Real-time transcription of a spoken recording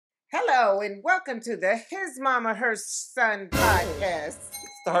Hello and welcome to the His Mama Her Son podcast.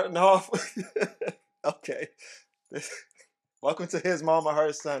 Starting off, okay. Welcome to His Mama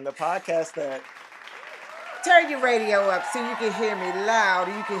Her Son, the podcast that. Turn your radio up so you can hear me loud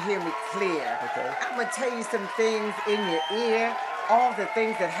and you can hear me clear. Okay. I'm going to tell you some things in your ear, all the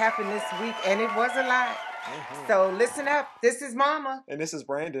things that happened this week, and it was a lot. Mm-hmm. So listen up. This is Mama. And this is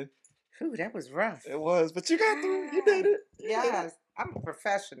Brandon. Ooh, that was rough. It was, but you got through. You did it. Yes, I'm a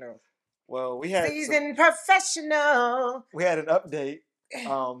professional. Well, we had seasoned professional. We had an update.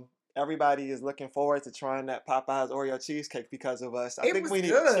 Everybody is looking forward to trying that Popeyes Oreo cheesecake because of us. I think we need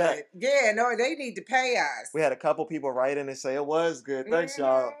to check. Yeah, no, they need to pay us. We had a couple people write in and say it was good. Thanks,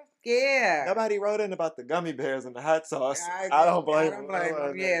 y'all. Yeah. Nobody wrote in about the gummy bears and the hot sauce. I don't blame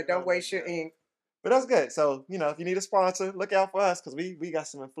them. Yeah, don't waste your ink. But that's good. So, if you need a sponsor, look out for us because we got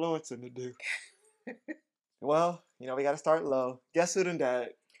some influencing to do. Well, we got to start low. Guess who done died?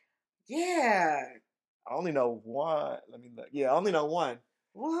 Yeah. I only know one. Let me look. Yeah, I only know one.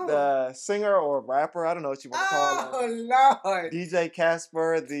 Whoa. The singer or rapper, I don't know what you want to call him. Oh, Lord. DJ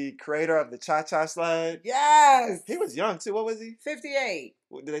Casper, the creator of the Cha-Cha Slide. Yes. He was young, too. What was he? 58.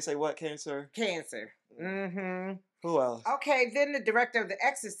 Did they say what? Cancer? Cancer. Mm-hmm. Who else? Okay, then the director of The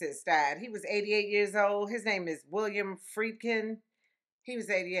Exorcist died. He was 88 years old. His name is William Friedkin. He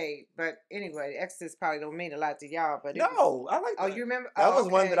was 88, but anyway, Exorcist probably don't mean a lot to y'all. But I like that. Oh, you remember? That was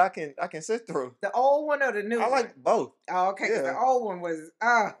one that I can sit through. The old one or the new one? I like both. Oh, okay, because the old one was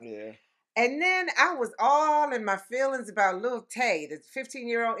yeah. And then I was all in my feelings about Lil Tay, the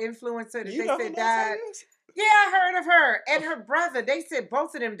 15-year-old influencer that they said died. Yeah, I heard of her and her brother. They said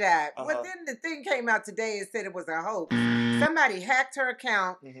both of them died. But then the thing came out today and said it was a hoax. Somebody hacked her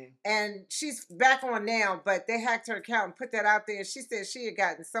account, and she's back on now, but they hacked her account and put that out there. She said she had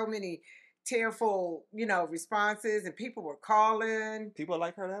gotten so many tearful, responses, and people were calling. People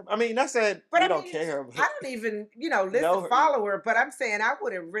like her that? I mean, that said, but don't care. But I don't even, listen, follow her, but I'm saying I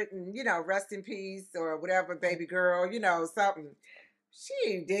would have written, rest in peace or whatever, baby girl, something.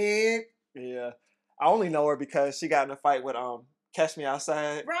 She did. Yeah. I only know her because she got in a fight with Catch Me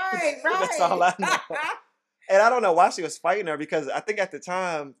Outside. Right. That's all I know. And I don't know why she was fighting her because I think at the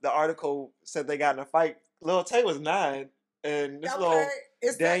time the article said they got in a fight. Lil Tay was 9 and this little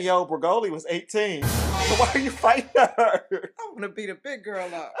Danielle Bergoli was 18. So why are you fighting her? I want to beat a big girl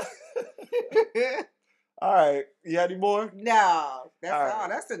up. All right. You got any more? No. That's all.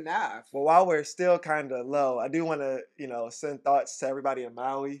 That's enough. Well, while we're still kind of low, I do want to, send thoughts to everybody in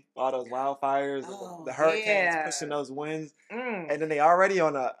Maui. All those wildfires, the hurricanes pushing those winds. And then they already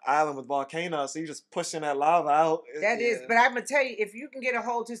on an island with volcanoes, so you're just pushing that lava out. That is. But I'm going to tell you, if you can get a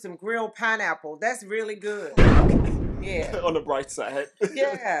hold to some grilled pineapple, that's really good. Yeah. On the bright side.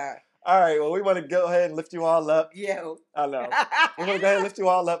 Yeah. All right. Well, we want to go ahead and lift you all up. Yeah. I know. We want to go ahead and lift you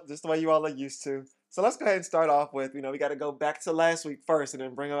all up just the way you all are used to. So let's go ahead and start off with, we got to go back to last week first and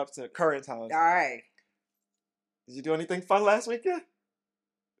then bring it up to current times. All right. Did you do anything fun last weekend?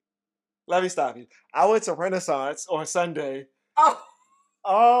 Let me stop you. I went to Rainassance on Sunday.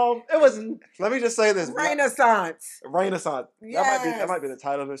 Oh. It was, let me just say this. Rainassance. Yes. That might be the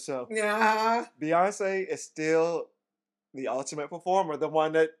title of the show. Yeah. Beyonce is still the ultimate performer, the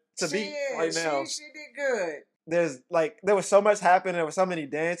one that to beat right now. She did good. There was so much happening. There were so many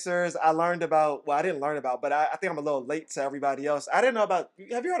dancers. I didn't learn about, but I think I'm a little late to everybody else. I didn't know about,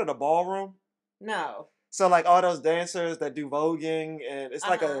 have you heard of the ballroom? No. So all those dancers that do voguing and it's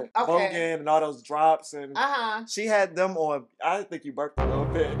like a voguing and all those drops and she had them on, I think you burped a little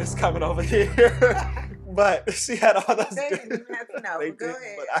bit and it's coming over here. But she had all those. They didn't have to know. Go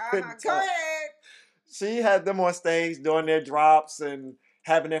ahead. But I couldn't go ahead. She had them on stage doing their drops and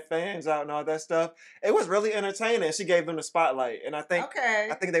having their fans out and all that stuff. It was really entertaining. She gave them the spotlight. And I think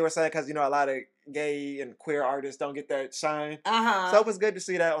they were saying because, a lot of gay and queer artists don't get that shine. So it was good to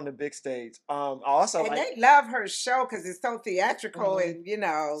see that on the big stage. Also, and they love her show because it's so theatrical and,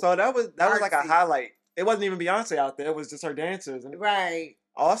 So that was like a highlight. It wasn't even Beyonce out there. It was just her dancers. Right.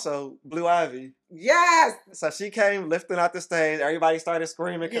 Also, Blue Ivy. Yes. So she came lifting out the stage. Everybody started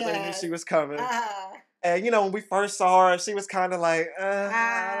screaming because they knew she was coming. And, when we first saw her, she was kind of like,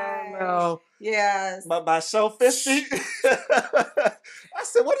 I don't know. Yes. But by show 50, I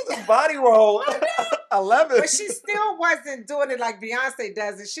said, what is this body roll? 11. But she still wasn't doing it like Beyonce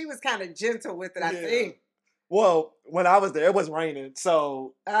does it. She was kind of gentle with it, I think. Well, when I was there, it was raining.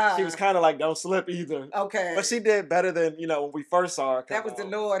 So she was kind of like, don't slip either. Okay. But she did better than, when we first saw her. That was the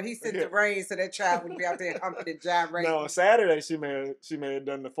Lord. He sent the rain so that child would be out there humping and gyrating. No, Saturday she may have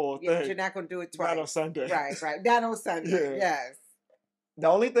done the full thing. But you're not going to do it twice. Not on Sunday. Right. Not on Sunday. Yes. The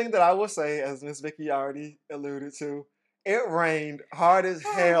only thing that I will say, as Miss Vicky already alluded to, It rained hard as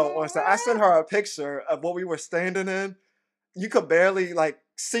hell on Sunday. I sent her a picture of what we were standing in. You could barely like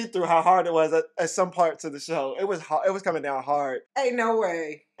see through how hard it was at some parts of the show. It was hard, it was coming down hard. Ain't no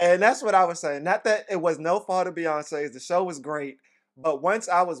way. And that's what I was saying. Not that it was no fault of Beyonce's. The show was great, but once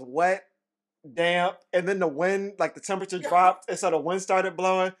I was wet, damp, and then the wind, like the temperature dropped, and so the wind started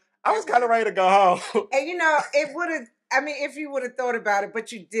blowing, I was kind of ready to go home. And you know, it would have. I mean, if you would have thought about it,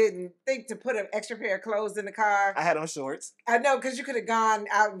 but you didn't think to put an extra pair of clothes in the car. I had on shorts. I know, because you could have gone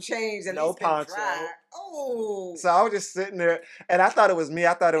out and changed and no poncho. Dry. Oh. So I was just sitting there, and I thought it was me.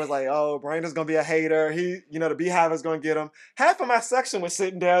 I thought it was like, oh, Brandon's gonna be a hater. He, you know, the Beehive is gonna get him. Half of my section was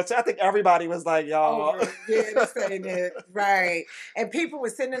sitting there, so I think everybody was like, y'all. Oh, yeah, this ain't it. Right. And people were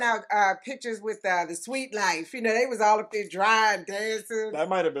sending out pictures with the Sweet Life. You know, they was all up there dry and dancing. That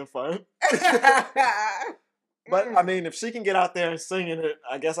might have been fun. But I mean, if she can get out there and singing it,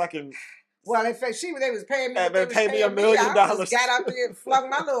 I guess I can. Well, in fact, they was paying me. They pay me $1 million. I just got out there and flung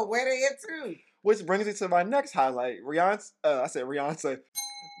my little wet in too. Which brings me to my next highlight. Beyonce's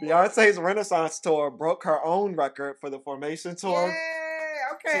Rainassance tour broke her own record for the Formation tour.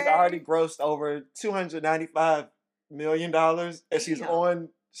 Yeah, okay. She's already grossed over $295 million, and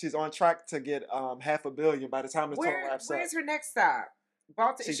she's on track to get $500 million by the time the tour wraps up. Where's her next stop?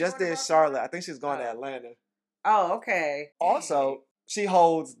 Baltimore. She just did Charlotte. I think she's going to Atlanta. Oh, okay. Also, she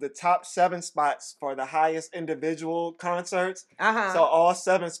holds the top 7 spots for the highest individual concerts. So all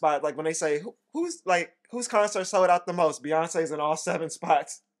 7 spots, like when they say whose concert sold out the most, Beyonce's in all 7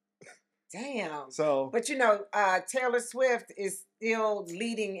 spots. Damn. So, but you know, Taylor Swift is still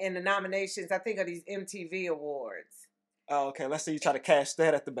leading in the nominations. I think of these MTV awards. Oh, okay. Let's see you try to cash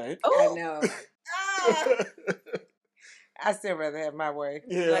that at the bank. Oh, I know. I still rather have my way.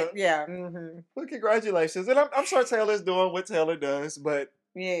 Yeah. Like, yeah. Mm-hmm. Well, congratulations. And I'm sure Taylor's doing what Taylor does, but...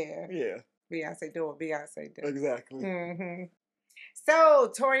 Yeah. Yeah. Beyonce doing what Beyonce does. Exactly. Mm-hmm.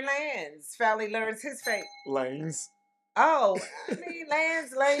 So, Tory Lanez finally learns his fate. Lanes. Oh, I mean,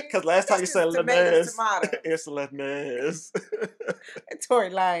 Lanes. Because last time you said Lanez, it's Lanez. Tory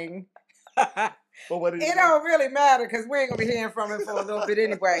Lane. Well, it don't really matter because we ain't gonna be hearing from him for a little bit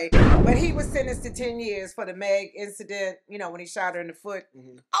anyway. But he was sentenced to 10 years for the Meg incident. You know, when he shot her in the foot.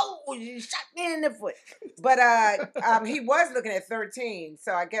 Mm-hmm. Oh, you shot me in the foot. But he was looking at 13,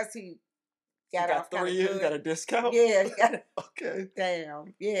 so I guess he got off 3 years. Got a discount. Yeah. He got okay.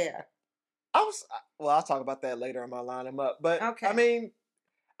 Damn. Yeah. I'll talk about that later. I'm gonna line him up. But okay. I mean,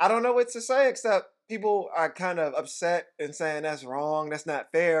 I don't know what to say except people are kind of upset and saying that's wrong. That's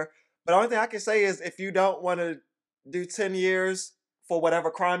not fair. But the only thing I can say is if you don't want to do 10 years for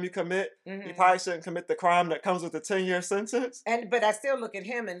whatever crime you commit, you probably shouldn't commit the crime that comes with a 10-year sentence. But I still look at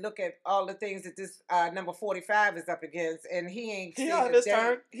him and look at all the things that this number 45 is up against, and he ain't. He on his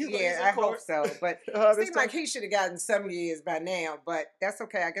turn. I hope so. But it seems like he should have gotten some years by now. But that's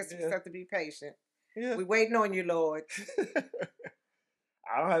okay. I guess we just have to be patient. Yeah. We're waiting on you, Lord.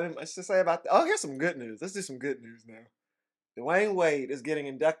 I don't have much to say about that. Oh, here's some good news. Let's do some good news now. Dwayne Wade is getting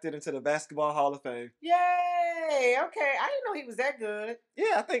inducted into the Basketball Hall of Fame. Yay! Okay, I didn't know he was that good.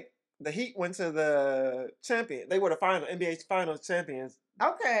 Yeah, I think the Heat went to the champion. They were the NBA Finals champions.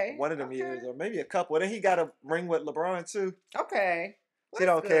 Okay. One of them years, or maybe a couple. Then he got a ring with LeBron too. Okay. She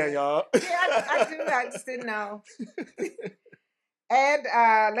don't care, y'all. Yeah, I do. I just didn't know. And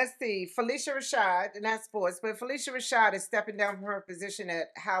let's see, Felicia Rashad, not sports, but Felicia Rashad is stepping down from her position at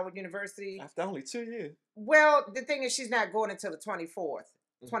Howard University. After only 2 years. Well, the thing is she's not going until the 2024.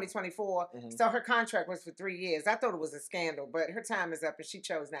 Mm-hmm. So her contract was for 3 years. I thought it was a scandal, but her time is up and she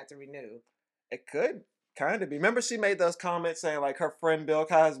chose not to renew. It could kind of be. Remember she made those comments saying like her friend Bill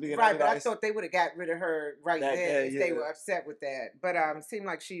Cosby. Right, but I thought they would have got rid of her then if they were upset with that. But it seemed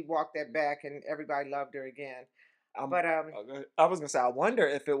like she walked that back and everybody loved her again. I was gonna say I wonder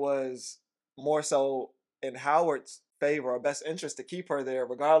if it was more so in Howard's favor or best interest to keep her there,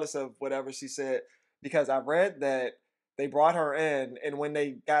 regardless of whatever she said. Because I read that they brought her in, and when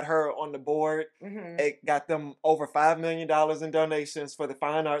they got her on the board, it got them over $5 million in donations for the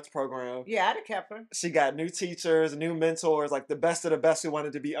fine arts program. Yeah, I'd have kept her. She got new teachers, new mentors, like the best of the best who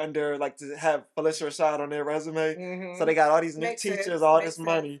wanted to be under, like to have Felicia Rashad on their resume. Mm-hmm. So they got all these new teachers, all this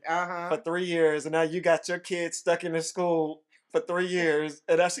money for 3 years, and now you got your kids stuck in the school for 3 years,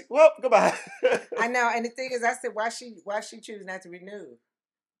 and goodbye. I know, and the thing is, I said, why she choose not to renew?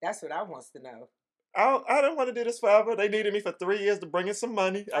 That's what I wants to know. I don't want to do this forever. They needed me for 3 years to bring in some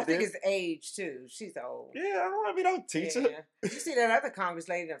money. I think it's age too. She's old. Yeah, I don't want to be no teacher. You see that other Congress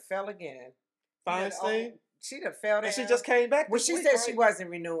lady that fell again. Feinstein? She done fell down. And she just came back. Well, she said she wasn't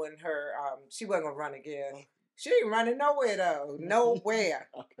renewing her. She wasn't gonna run again. She ain't running nowhere though. Nowhere.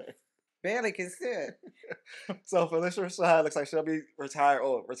 Okay. Barely can sit. So Felicia Rashad looks like she'll be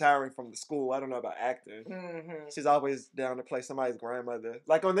retiring from the school. I don't know about acting. Mm-hmm. She's always down to play somebody's grandmother.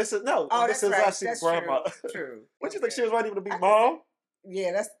 Like on This Is No. Oh, This Is right. Us, she's grandma. True. What you think she was ready to be mom?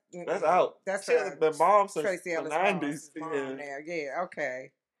 Yeah, that's out. That's she hasn't been mom since Tracy the 90s. Mom now. Yeah,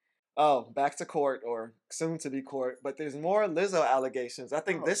 okay. Oh, back to court or soon to be court. But there's more Lizzo allegations. I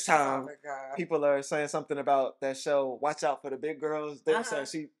think this time people are saying something about that show, Watch Out for the Big Girls. They said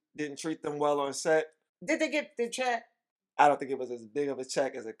she didn't treat them well on set. Did they get the check? I don't think it was as big of a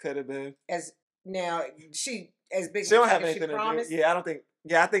check as it could have been. As she don't have anything to do. Yeah, I don't think.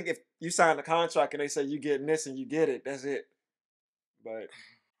 Yeah, I think if you sign the contract and they say you getting this and you get it, that's it. But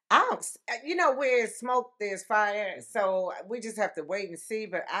I don't, where it's smoke, there's fire. So we just have to wait and see.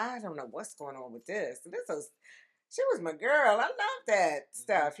 But I don't know what's going on with this. She was my girl. I love that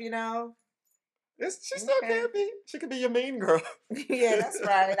stuff. She still can be. She could be your mean girl. Yeah, that's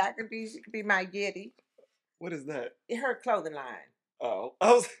right. She could be my Yeti. What is that? Her clothing line. Oh,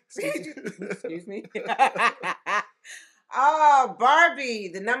 excuse me. Oh, Barbie,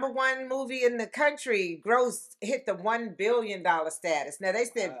 the #1 movie in the country, hit the $1 billion status. Now they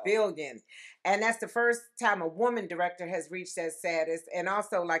said billion, and that's the first time a woman director has reached that status, and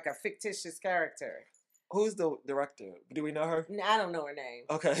also like a fictitious character. Who's the director? Do we know her? I don't know her name.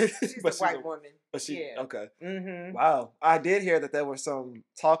 Okay, she's a white woman. But okay. Mm-hmm. Wow, I did hear that there were some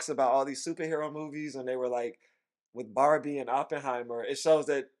talks about all these superhero movies, and they were like with Barbie and Oppenheimer. It shows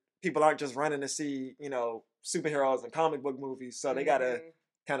that people aren't just running to see, superheroes and comic book movies, so they gotta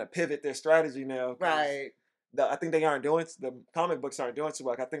kind of pivot their strategy now. Right. I think the comic books aren't doing too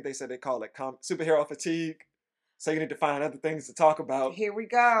well. I think they said they call it superhero fatigue. So you need to find other things to talk about. Here we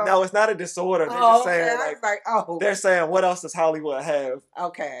go. No, it's not a disorder. They're just saying they're saying what else does Hollywood have?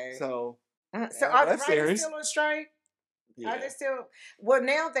 Okay. So are the writers still on strike? Yeah. Are they still? Well,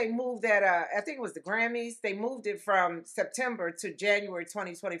 now they moved that. I think it was the Grammys. They moved it from September to January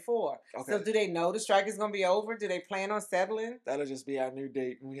 2024. Okay. So do they know the strike is going to be over? Do they plan on settling? That'll just be our new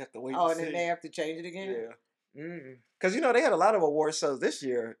date, and we have to wait. Oh, and then they have to change it again. Yeah. Because they had a lot of award shows this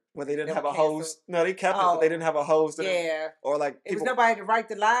year where they didn't have a host. No, they kept it, but they didn't have a host. Or like it was nobody to write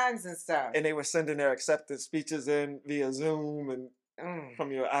the lines and stuff. And they were sending their acceptance speeches in via Zoom and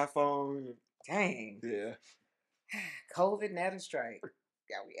from your iPhone. Dang. Yeah. COVID, not a strike.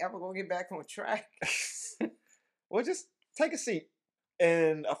 Are we ever gonna get back on track? Well, just take a seat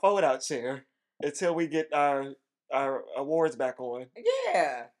in a fold-out chair until we get our awards back on.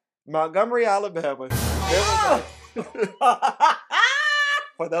 Yeah. Montgomery, Alabama.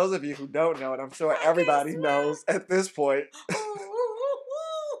 For those of you who don't know, and I'm sure everybody knows at this point,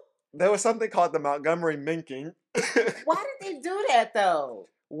 there was something called the Montgomery Minking. Why did they do that though?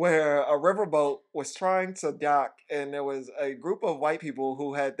 Where a riverboat was trying to dock, and there was a group of white people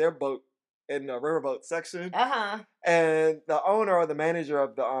who had their boat in the riverboat section. And the owner or the manager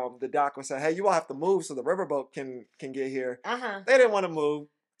of the dock was saying, "Hey, you all have to move so the riverboat can get here." They didn't want to move.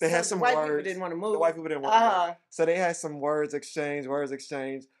 They had some words. The white people didn't want to move. The white people didn't want to move. So they had some words exchange.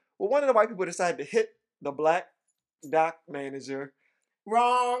 Well, one of the white people decided to hit the black dock manager.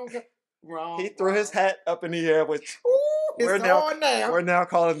 Wrong. He threw his hat up in the air, which we're now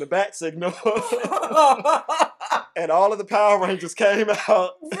calling the bat signal. And all of the Power Rangers came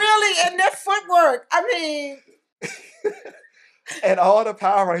out. Really? And their footwork. I mean. And all the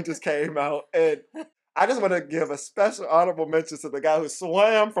Power Rangers came out. And I just want to give a special honorable mention to the guy who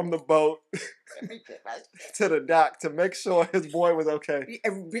swam from the boat to the dock to make sure his boy was okay.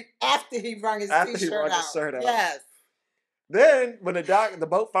 After he wrung his shirt out. Yes. Then, when the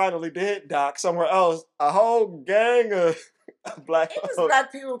boat finally did dock somewhere else, a whole gang of black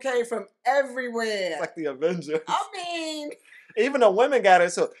people came from everywhere. It's like the Avengers. I mean, even the women got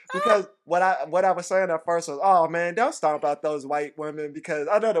into it because what I was saying at first was, "Oh man, don't stomp out those white women," because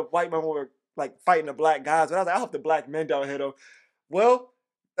I know the white women were like fighting the black guys, but I was like, I hope the black men don't hit them. Well,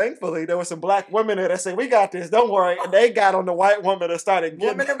 thankfully, there were some black women there that said, "We got this, don't worry," and they got on the white woman and started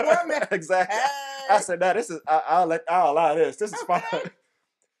getting woman to woman. Exactly. Hey. I said, "No, this is I'll allow this. This is fine."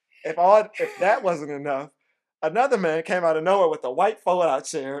 If that wasn't enough, another man came out of nowhere with a white fold-out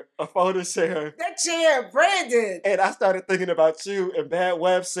chair, a folded chair. That chair, Brandon. And I started thinking about you in bad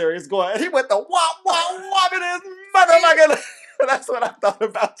web series going, and he went the wop wop wop in his motherfucker. That's what I thought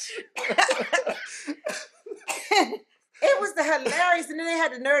about you. It was the hilarious, and then they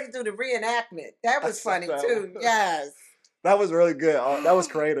had the nerve to do the reenactment. That was funny too. Yes. That was really good. That was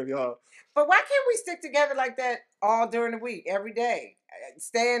creative, y'all. But why can't we stick together like that all during the week, every day?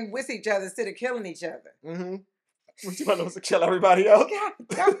 Stand with each other instead of killing each other. Mm-hmm. What you want us to kill everybody else?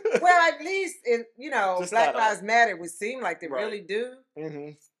 Well, at least, Black Lives Matter would seem like they really do.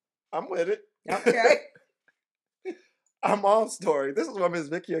 Mm-hmm. I'm with it. Okay. Our mom's story. This is where Miss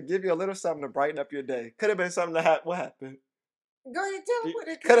Vicky will give you a little something to brighten up your day. Could have been something that what happened? Go ahead, tell them what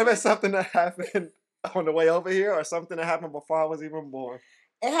it could have been something that happened on the way over here, or something that happened before I was even born.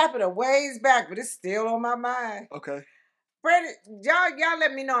 It happened a ways back, but it's still on my mind. Okay. Brandon, y'all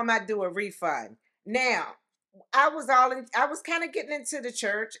let me know I might do a refund. Now, I was kind of getting into the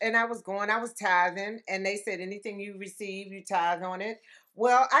church, and I was tithing, and they said anything you receive, you tithe on it.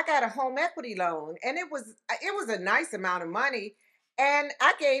 Well, I got a home equity loan, and it was a nice amount of money, and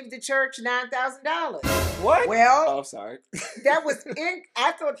I gave the church $9,000. What? Well, oh, sorry. That was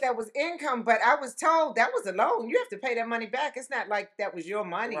I thought that was income, but I was told that was a loan. You have to pay that money back. It's not like that was your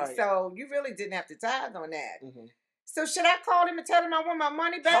money, right. So you really didn't have to tithe on that. Mm-hmm. So should I call him and tell him I want my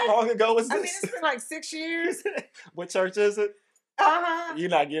money back? How long ago was this? I mean, it's been like 6 years. What church is it? You're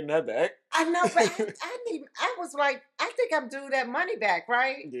not getting that back. I know, but I was like, I think I'm due that money back,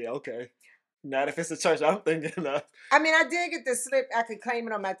 right? Yeah, okay. Not if it's a church I'm thinking of. I mean, I did get the slip. I could claim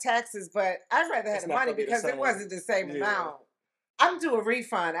it on my taxes, but I'd rather have the money because it wasn't the same amount. I'm due a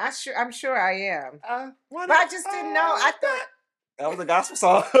refund. I'm sure I am. But I just didn't know. I thought that was a gospel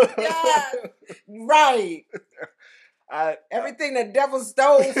song. Yeah, right. Everything the devil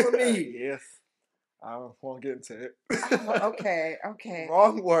stole from me. Yes. I won't get into it. Oh, okay.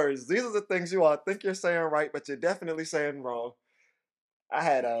 Wrong words. These are the things you all think you're saying right, but you're definitely saying wrong. I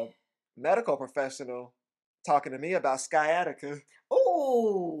had a medical professional talking to me about sciatica.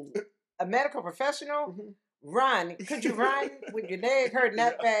 Ooh, a medical professional? Mm-hmm. Run. Could you run with your leg hurting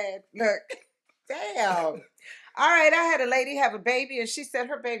that bad? Look, damn. All right, I had a lady have a baby, and she said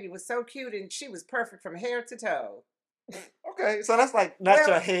her baby was so cute, and she was perfect from hair to toe. Okay, so that's like not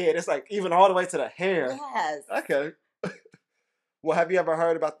your head. It's like even all the way to the hair. Yes. Okay. Well, have you ever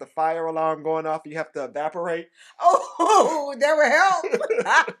heard about the fire alarm going off? You have to evaporate. Oh, that would help.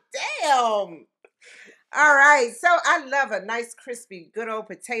 Damn. All right, so I love a nice, crispy, good old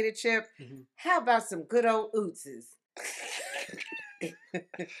potato chip. Mm-hmm. How about some good old ootses?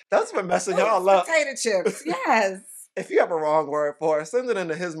 That's been messing y'all up. Potato chips, yes. If you have a wrong word for it, send it in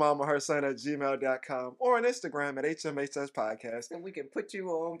to hismamaherson@gmail.com or on Instagram at HMHS Podcast. And we can put you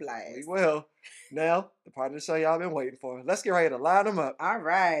on blast. We will. Now, the part of the show y'all been waiting for. Let's get ready to line them up. All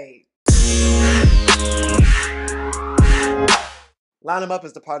right. Line them up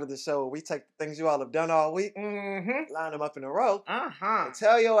is the part of the show where we take the things you all have done all week, line them up in a row, and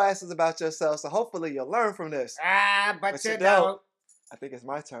tell your asses about yourself, so hopefully you'll learn from this. But you don't. I think it's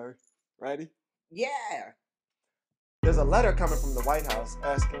my turn. Ready? Yeah. There's a letter coming from the White House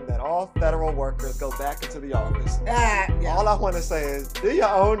asking that all federal workers go back into the office. Yeah. All I want to say is, do your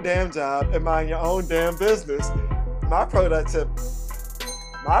own damn job and mind your own damn business. My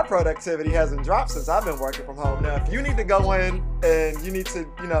productivity hasn't dropped since I've been working from home. Now, if you need to go in and you need to,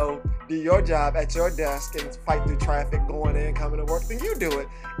 do your job at your desk and fight through traffic going in, coming to work, then you do it.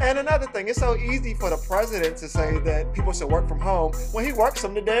 And another thing, it's so easy for the president to say that people should work from home when he works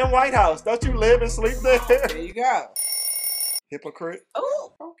from the damn White House. Don't you live and sleep there? There you go. Hypocrite.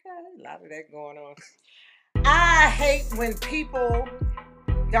 Oh, okay. A lot of that going on. I hate when people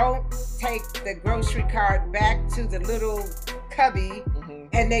don't take the grocery cart back to the little cubby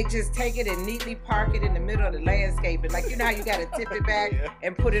and they just take it and neatly park it in the middle of the landscaping. Like, how you got to tip it back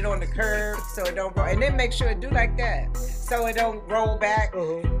and put it on the curb so it don't roll. And then make sure it do like that so it don't roll back.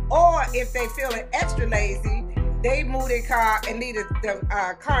 Or if they feeling extra lazy, they move their car and leave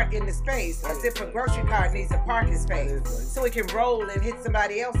the cart in the space as if a grocery cart needs a parking space so it can roll and hit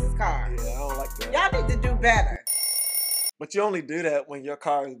somebody else's car. Yeah, I don't like that. Y'all need to do better. But you only do that when your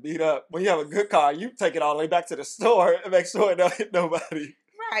car is beat up. When you have a good car, you take it all the way back to the store and make sure it don't hit nobody.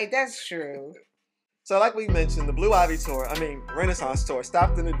 Right, that's true. So like we mentioned, the Rainassance tour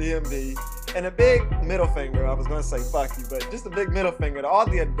stopped in the DMV, and a big middle finger, I was going to say fuck you, but just a big middle finger to all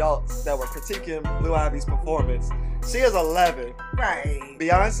the adults that were critiquing Blue Ivy's performance. She is 11. Right.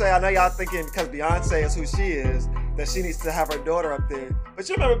 Beyonce, I know y'all thinking because Beyonce is who she is, that she needs to have her daughter up there. But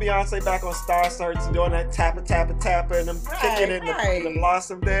you remember Beyonce back on Star Search doing that tappa, and them kicking it in the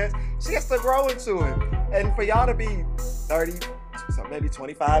blossom dance? She has to grow into it. And for y'all to be 30, so maybe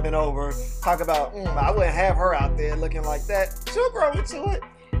 25 and over, talk about, I wouldn't have her out there looking like that. She'll grow into it.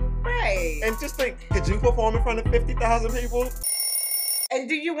 Right. And just think, could you perform in front of 50,000 people? And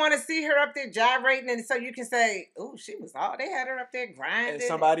do you want to see her up there gyrating and so you can say, ooh, they had her up there grinding. And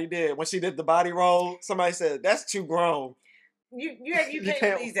somebody did. When she did the body roll, somebody said, that's too grown. You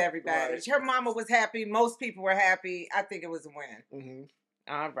can't please everybody. Right. Her mama was happy. Most people were happy. I think it was a win.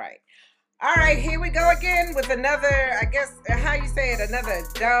 All right, here we go again with another, I guess, how you say it, another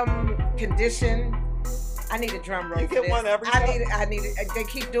dumb condition. I need a drum roll. You get one every time? I need it. They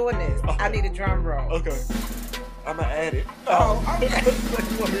keep doing this. I need a drum roll. Okay. I'm going to add it.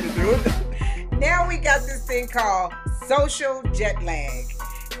 Okay. You want me to do it? Now we got this thing called social jet lag.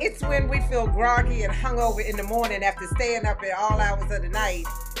 It's when we feel groggy and hungover in the morning after staying up at all hours of the night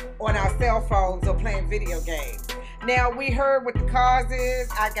on our cell phones or playing video games. Now, we heard what the cause is.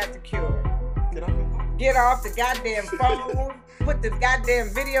 I got the cure. Get off the goddamn phone, put the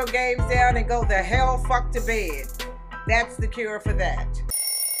goddamn video games down, and go the hell fuck to bed. That's the cure for that.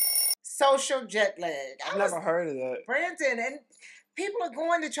 Social jet lag. I've never heard of that. Brandon, and people are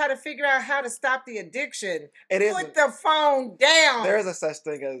going to try to figure out how to stop the addiction. Put the phone down. There is a such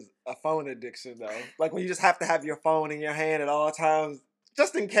thing as a phone addiction, though. Like when you just have to have your phone in your hand at all times,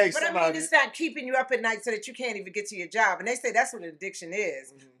 just in case. But I mean, it's not keeping you up at night so that you can't even get to your job. And they say that's what addiction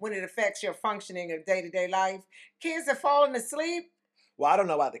is, when it affects your functioning of day-to-day life. Kids are falling asleep. Well, I don't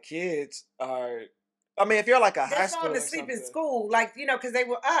know why the kids are. I mean, if you're like a high school, they're falling asleep in school, like, because they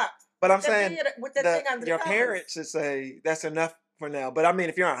were up. But I'm saying with that thing under your the parents should say that's enough for now. But I mean,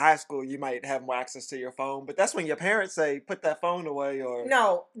 if you're in high school, you might have more access to your phone. But that's when your parents say, put that phone away or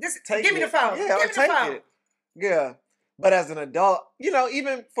no, give me the phone. Yeah, give me the phone. Yeah. But as an adult,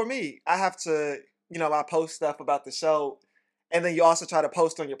 even for me, I have to, I post stuff about the show, and then you also try to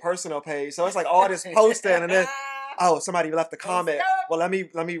post on your personal page. So it's like all this posting, and then somebody left a comment. Well, let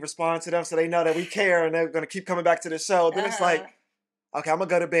me respond to them so they know that we care and they're gonna keep coming back to the show. Then it's like, okay, I'm gonna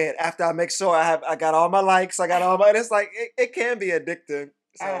go to bed after I make sure I got all my likes, and it's like it can be addicting.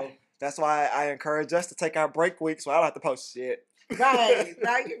 So that's why I encourage us to take our break weeks so I don't have to post shit. Right,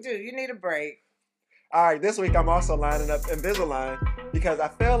 now you do. You need a break. All right, this week I'm also lining up Invisalign because I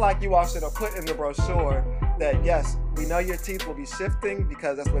feel like you all should have put in the brochure that, yes, we know your teeth will be shifting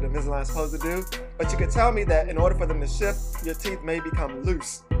because that's what Invisalign is supposed to do, but you could tell me that in order for them to shift, your teeth may become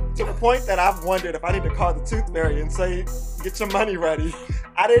loose. To the point that I've wondered if I need to call the tooth fairy and say, get your money ready.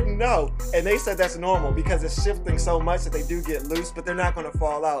 I didn't know. And they said that's normal because it's shifting so much that they do get loose, but they're not going to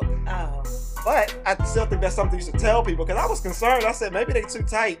fall out. Oh. But I still think that's something you should tell people because I was concerned. I said, maybe they're too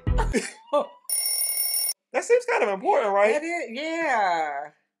tight. That seems kind of important, right? That is,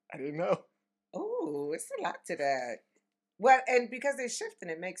 yeah. I didn't know. Ooh, it's a lot to that. Well, and because they're shifting,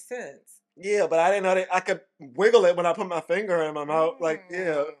 it makes sense. Yeah, but I didn't know that I could wiggle it when I put my finger in my mouth. Like,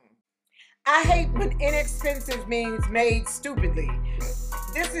 yeah. I hate when inexpensive means made stupidly.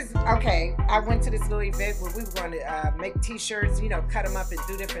 This is, okay, I went to this little event where we were going to make t-shirts, cut them up and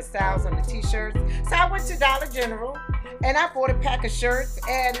do different styles on the t-shirts. So I went to Dollar General and I bought a pack of shirts,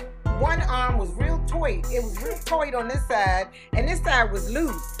 and one arm was real toy. It was real toy on this side, and this side was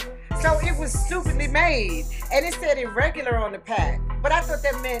loose. So it was stupidly made, and it said irregular on the pack. But I thought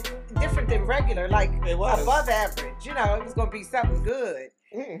that meant different than regular, like above average. It was going to be something good.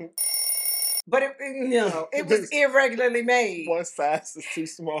 Mm-hmm. But it was irregularly made. One size is too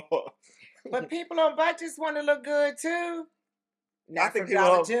small. But people on budgets want to look good too. I think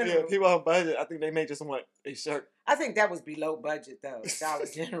people on budget, I think they may just want a shirt. I think that was below budget though. Dollar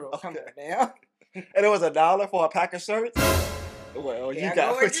General, come on now. And it was $1 for a pack of shirts? Well, you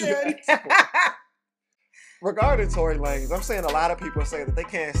got what you asked for. Regarding Tory Lanez, I'm saying a lot of people say that they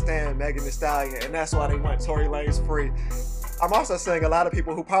can't stand Megan Thee Stallion, and that's why they want Tory Lanez free. I'm also saying a lot of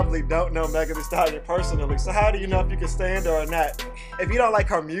people who probably don't know Megan Thee Stallion personally. So how do you know if you can stand her or not? If you don't like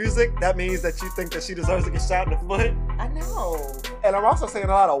her music, that means that you think that she deserves to get shot in the foot. I know. And I'm also saying a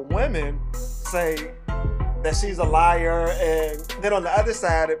lot of women say that she's a liar. And then on the other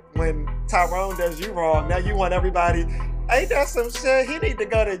side, when Tyrone does you wrong, now you want everybody, ain't that some shit? He need to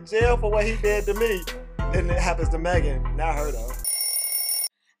go to jail for what he did to me. Then it happens to Megan, not her though.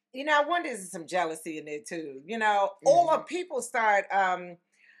 I wonder if there's some jealousy in there too, or people start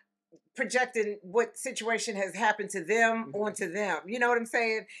projecting what situation has happened to them onto them. You know what I'm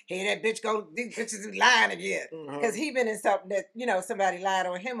saying? Hey, that bitch these bitches is lying again. Because he been in something that, somebody lied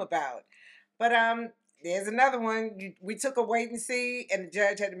on him about. But there's another one. We took a wait and see, and the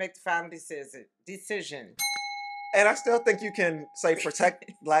judge had to make the final decision. And I still think you can say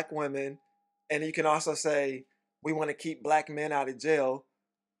protect black women, and you can also say we want to keep black men out of jail.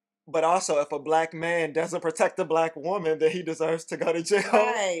 But also, if a black man doesn't protect a black woman, then he deserves to go to jail.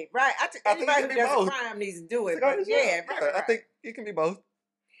 Right. I think anybody who does a crime needs to do it. But right. I think it can be both.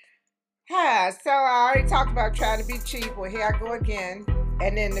 So I already talked about trying to be cheap. Well, here I go again.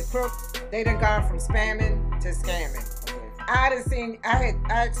 And then the crooks, they done gone from spamming to scamming. Okay.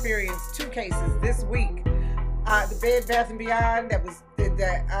 I experienced 2 cases this week. the Bed Bath and Beyond that was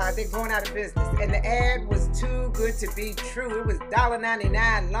they're going out of business, and the ad was too good to be true. It was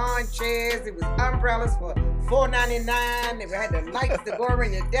 $1.99 lawn chairs. It was umbrellas for $4.99. They had the lights to go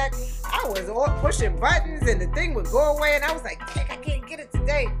around your deck. I was all pushing buttons, and the thing would go away, and I was like, "Dang, I can't get it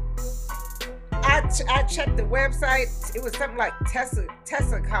today." I checked the website. It was something like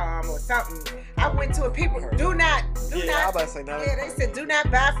Tessacom or something. I went to it. People do not. I about to say no. Yeah, they said do not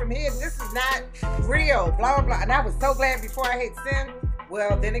buy from here. This is not real. Blah blah blah. And I was so glad before I hit send.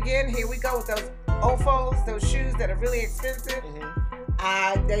 Well, then again, here we go with those OFOs, those shoes that are really expensive.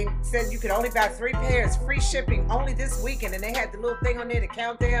 They said you could only buy 3 pairs, free shipping only this weekend, and they had the little thing on there to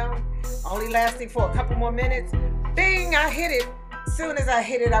count down, only lasting for a couple more minutes. Bing! I hit it. As soon as I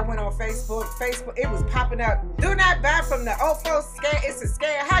hit it, I went on Facebook. It was popping up. Do not buy from the OFO scam. It's a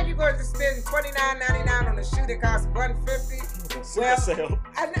scam. How you going to spend $29.99 on a shoe that costs $150? Well,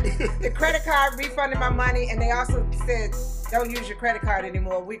 the credit card refunded my money, and they also said, don't use your credit card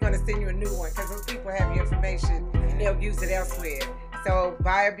anymore. We're going to send you a new one because those people have your information and they'll use it elsewhere. So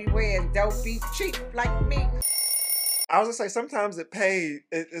buyer beware and don't be cheap like me. I was gonna say sometimes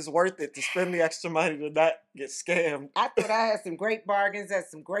it's worth it to spend the extra money to not get scammed. I thought I had some great bargains at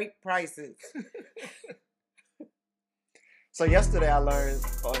some great prices. So yesterday I learned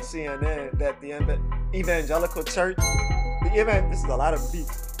on CNN that the evangelical church, this is a lot of beef.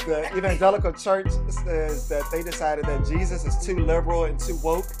 The evangelical church says that they decided that Jesus is too liberal and too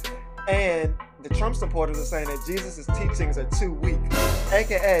woke, and the Trump supporters are saying that Jesus' teachings are too weak.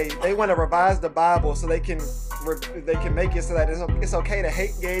 AKA, they want to revise the Bible so they can make it so that it's okay to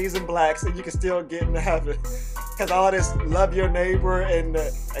hate gays and blacks and you can still get into heaven. Because all this love your neighbor and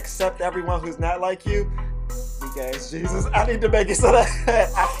accept everyone who's not like you, weak ass Jesus, I need to make it so that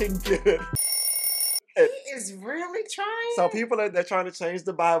I can get it. He is really trying. So people they're trying to change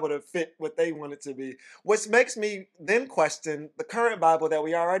the Bible to fit what they want it to be, which makes me then question the current Bible that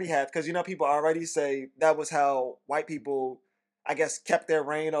we already have, because people already say that was how white people, I guess, kept their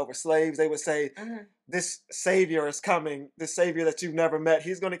reign over slaves. They would say, this Savior is coming, this Savior that you've never met.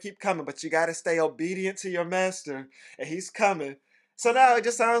 He's going to keep coming, but you got to stay obedient to your master, and he's coming. So now it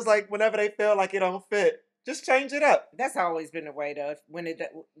just sounds like whenever they feel like it don't fit, just change it up. That's always been the way, though. When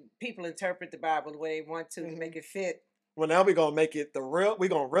people interpret the Bible the way they want to make it fit. Well, now we're gonna make it the real. We're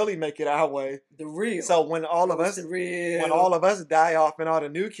gonna really make it our way. The real. So when all of us die off and all the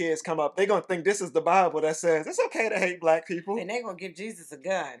new kids come up, they're gonna think this is the Bible that says it's okay to hate black people. And they're gonna give Jesus a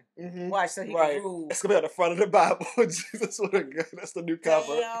gun. Watch, so he can rule. It's gonna be on the front of the Bible. Jesus with a gun. That's the new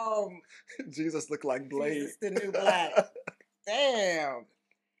cover. Damn. Jesus look like Blade. Jesus the new black. Damn.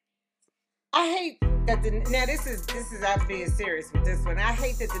 I hate that now this is I'm being serious with this one. I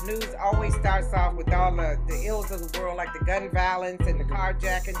hate that the news always starts off with all the ills of the world, like the gun violence and the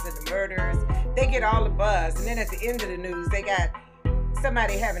carjackings and the murders. They get all the buzz, and then at the end of the news, they got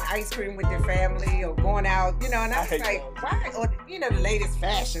somebody having ice cream with their family or going out, and I was like, why? Or the latest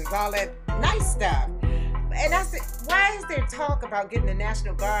fashions, all that nice stuff. And I said, why is there talk about getting the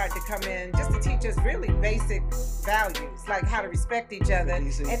National Guard to come in just to teach us really basic values, like how to respect each other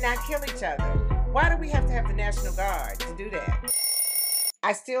and not kill each other? Why do we have to have the National Guard to do that?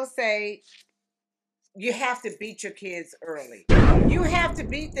 I still say you have to beat your kids early. You have to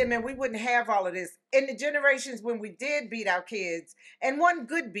beat them, and we wouldn't have all of this. In the generations when we did beat our kids, and one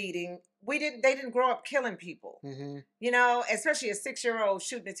good beating, they didn't grow up killing people. Especially a 6-year-old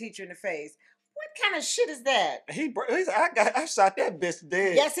shooting a teacher in the face. What kind of shit is that? I shot that bitch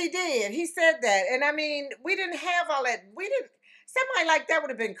dead. Yes, he did. He said that. And I mean, we didn't have all that. Somebody like that would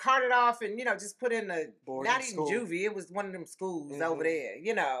have been carted off and, just put in not even juvie. It was one of them schools over there,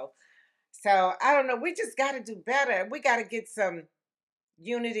 So, I don't know. We just got to do better. We got to get some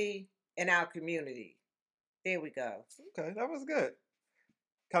unity in our community. There we go. Okay, that was good.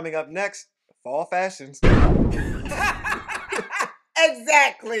 Coming up next, fall fashions.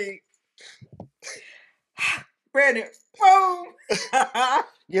 Exactly. Brandon, boom.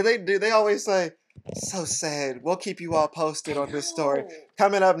 Yeah, they do. They always say, so sad. We'll keep you all posted on this story.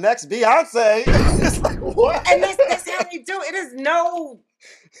 Coming up next, Beyonce. It's like, what? And that's how we do. It is no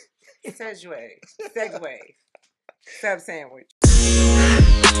segue, sub sandwich.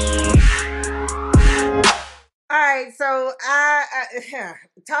 All right, so I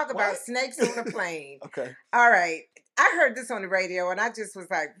talk about snakes on a plane. Okay. All right. I heard this on the radio, and I just was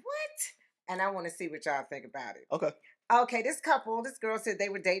like, what? And I want to see what y'all think about it. Okay. Okay, this girl said they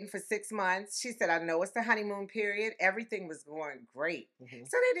were dating for 6 months. She said, I know it's the honeymoon period. Everything was going great. Mm-hmm.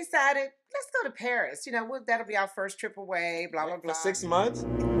 So they decided, let's go to Paris. That'll be our first trip away, blah, blah, blah. For 6 months?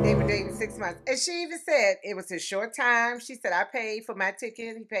 They were dating 6 months. And she even said it was a short time. She said, I paid for my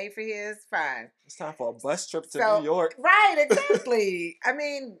ticket. He paid for his. Fine. It's time for a bus trip to New York. Right, exactly. I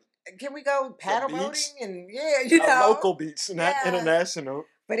mean, can we go paddle boating? And a local beach, not international.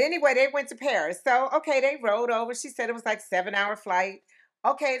 But anyway, they went to Paris. So, okay, they rode over. She said it was like 7-hour flight.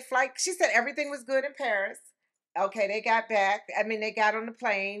 Okay, flight. She said everything was good in Paris. Okay, they got back. I mean, they got on the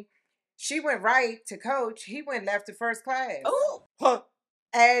plane. She went right to coach. He went left to first class. Oh, huh.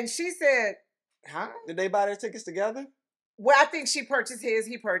 And she said, huh? Did they buy their tickets together? Well, I think she purchased his.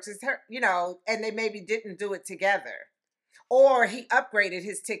 He purchased her, and they maybe didn't do it together. Or he upgraded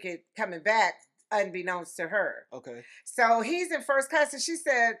his ticket coming back unbeknownst to her. Okay. So he's in first class, and she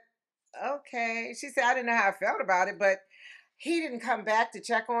said, okay. She said, I didn't know how I felt about it, but he didn't come back to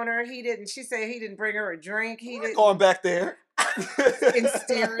check on her. She said he didn't bring her a drink. He didn't going back there. In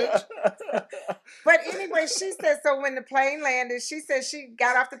steerage. But anyway, she said, so when the plane landed, she said she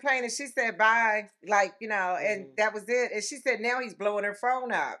got off the plane and she said bye, and that was it. And she said now he's blowing her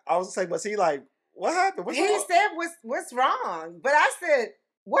phone up. I was saying, was he like, what happened? He said, what's wrong? But I said,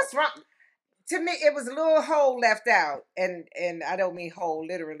 what's wrong? To me, it was a little hole left out. And I don't mean hole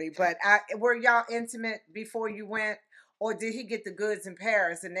literally, but were y'all intimate before you went? Or did he get the goods in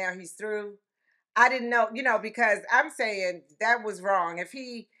Paris and now he's through? I didn't know, because I'm saying that was wrong. If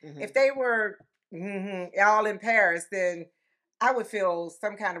if they were all in Paris, then I would feel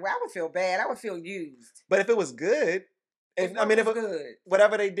some kind of way. I would feel bad. I would feel used. But if it was good, and I mean, if good,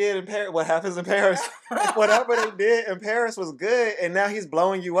 whatever they did in Paris, what happens in Paris, whatever they did in Paris was good, and now he's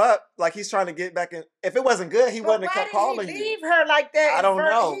blowing you up like he's trying to get back in. If it wasn't good, he wouldn't have kept calling you. Leave her like that. I don't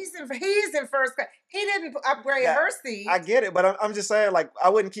know. He's in first class. He didn't upgrade her seat. I get it, but I'm just saying, like, I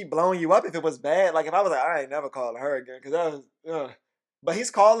wouldn't keep blowing you up if it was bad. Like, if I was like, I ain't never calling her again, because that was. But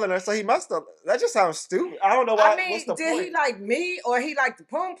he's calling her, so he must have. That just sounds stupid. I don't know why. I mean, what's the did point? he like me or he like the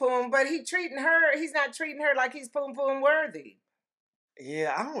poom poom? But he's not treating her like he's poom poom worthy.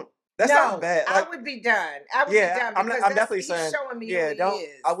 Yeah, I don't. That's not bad. Like, I would be done. I would be done. I'm definitely saying. He's showing me who he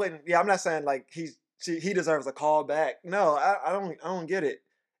is. I wouldn't. Yeah, I'm not saying like he deserves a call back. No, I don't get it.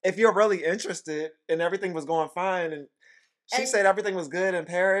 If you're really interested and everything was going fine and she said everything was good in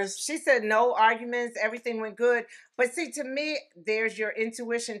Paris. She said no arguments, everything went good. But see, to me, there's your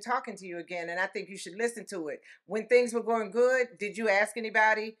intuition talking to you again, and I think you should listen to it. When things were going good, did you ask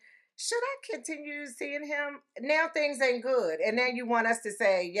anybody, should I continue seeing him? Now things ain't good, and now you want us to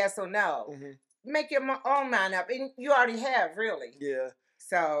say yes or no. Mm-hmm. Make your own mind up, and you already have, really. Yeah.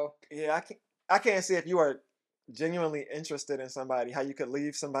 So. Yeah, I can't see if you are genuinely interested in somebody, how you could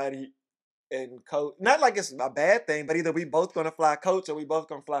leave somebody and coach. Not like it's a bad thing, but either we both gonna fly coach or we both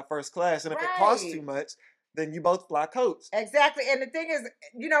gonna fly first class. And if it costs too much, then you both fly coach. Exactly. And the thing is,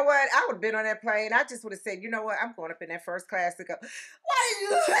 you know what? I would have been on that plane. I just would have said, you know what? I'm going up in that first class to go. Why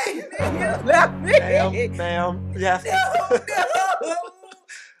are you leaving me? You left me. Ma'am. Yes. No.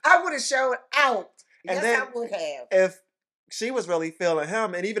 I would have showed out. And yes, then I would have. If she was really feeling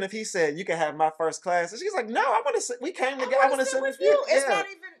him, and even if he said you can have my first class, and she's like, no, I want to sit. We came together. I want to sit with you. It's not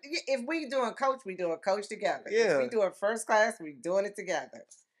even if we doing coach, we doing coach together. Yeah. If we doing first class, we doing it together.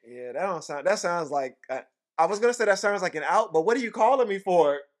 Yeah, that sounds like I was gonna say that sounds like an out, but what are you calling me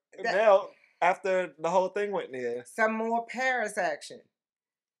for now? After the whole thing went there, some more Paris action.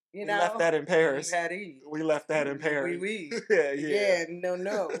 We left that in Paris. We left that in Paris. Yeah.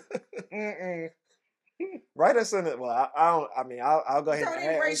 No. Write us in it. Well, I'll go ahead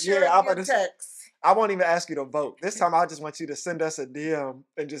and ask. I'll text. I won't even ask you to vote. This time I just want you to send us a DM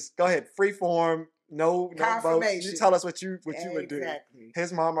and just go ahead, free form, no votes. You tell us what you would do.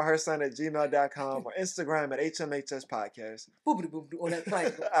 His mom or her son at gmail.com or Instagram at HMHS Podcast. On that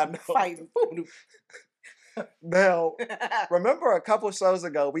plane. I know. Fighting. Now, remember a couple shows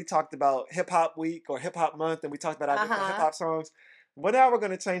ago we talked about Hip Hop Week or Hip Hop Month, and we talked about our different hip hop songs. Well, now we're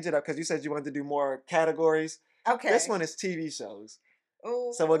going to change it up because you said you wanted to do more categories. Okay. This one is TV shows.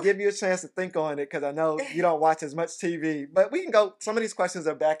 Ooh. So we'll give you a chance to think on it because I know you don't watch as much TV. But we can go. Some of these questions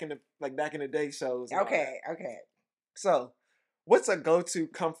are back in the day shows. Okay. So, what's a go-to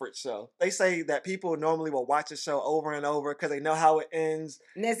comfort show? They say that people normally will watch a show over and over because they know how it ends.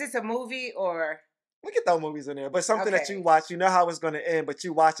 And is this a movie or? We can throw movies in there, but something that you watch, you know how it's going to end, but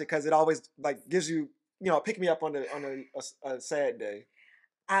you watch it because it always gives you, pick me up on a sad day.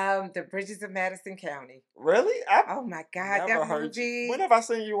 The Bridges of Madison County. Really? Oh my God, that movie. When have I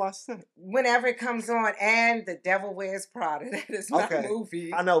seen you watch that? Whenever it comes on, and The Devil Wears Prada. That is my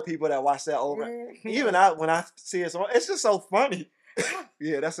movie. I know people that watch that over. Mm-hmm. Even when I see it, it's just so funny.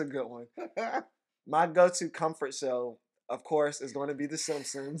 Yeah, that's a good one. My go-to comfort show, of course, is going to be The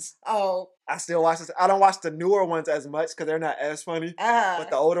Simpsons. Oh. I still watch this. I don't watch the newer ones as much because they're not as funny. But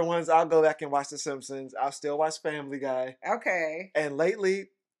the older ones, I'll go back and watch The Simpsons. I'll still watch Family Guy. Okay. And lately,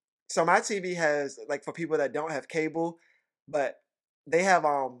 so my TV has, like, for people that don't have cable, but they have,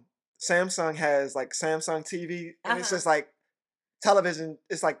 Samsung has, like, Samsung TV. And it's just, like, television.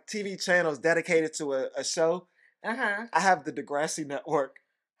 It's, like, TV channels dedicated to a show. I have the Degrassi Network.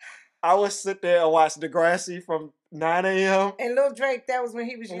 I would sit there and watch Degrassi from 9 a.m. And Lil Drake, that was when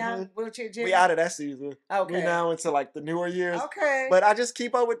he was young, Wheelchair Jimmy? We out of that season. Okay. We now into like the newer years. Okay. But I just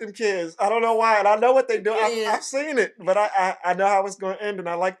keep up with them kids. I don't know why. And I know what they do. I've seen it. But I know how it's going to end. And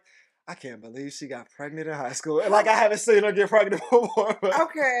I can't believe she got pregnant in high school. And like I haven't seen her get pregnant before.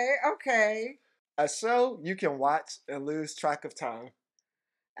 Okay. A show you can watch and lose track of time.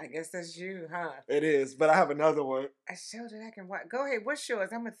 I guess that's you, huh? It is, but I have another one. A show that I can watch. Go ahead. What's yours?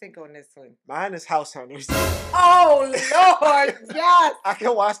 I'm going to think on this one. Mine is House Hunters. Oh, Lord. Yes. I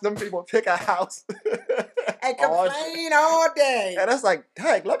can watch them people pick a house. And complain all day. And it's like,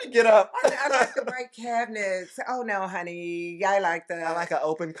 dang, let me get up. I like the white cabinets. Oh, no, honey. I like an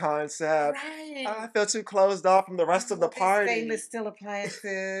open concept. Right. I feel too closed off from the rest of the party. Stainless steel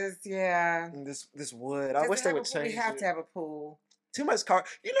appliances. Yeah. And this wood. I wish they would change it. We have to have a pool. Too much carpet.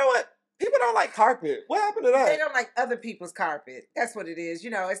 You know what? People don't like carpet. What happened to that? They don't like other people's carpet. That's what it is. You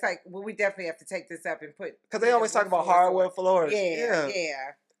know, it's like, well, we definitely have to take this up and put. Because they always talk about hardwood floors. Yeah.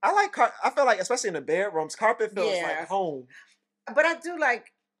 I like I feel like, especially in the bedrooms, carpet feels like home. But I do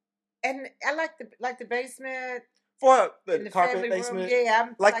like, and I like the basement. For the carpet basement. Room. Yeah,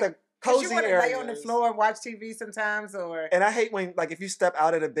 I'm like the cozy areas. You want to lay on the floor and watch TV sometimes, or. And I hate when, like, if you step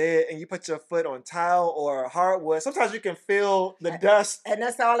out of the bed and you put your foot on tile or hardwood, sometimes you can feel the dust. And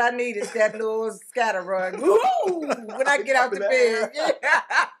that's all I need is that little scatter rug. Woo! When I get out the bed. Yeah.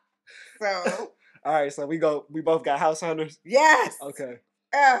 So. All right, so we both got House Hunters? Yes. Okay.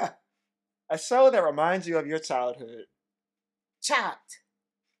 A show that reminds you of your childhood. Chopped.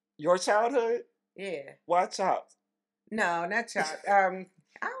 Your childhood? Yeah. Why Chopped? No, not Chopped.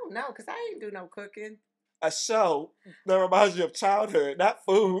 I don't know, because I ain't do no cooking. A show that reminds you of childhood, not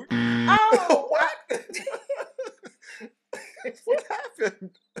food. Oh, what? What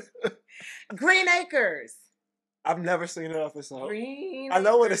happened? Green Acres. I've never seen an episode. Green I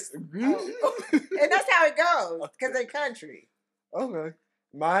know what it's... Oh. And that's how it goes, because they're country. Okay.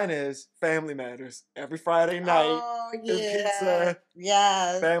 Mine is Family Matters. Every Friday night. Oh, yeah. Pizza.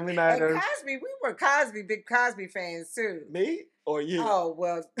 Yes. Family Matters. And Cosby, we were big Cosby fans, too. Me or you? Oh,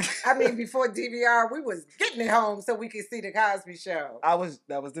 well, I mean, before DVR, we was getting it home so we could see the Cosby Show.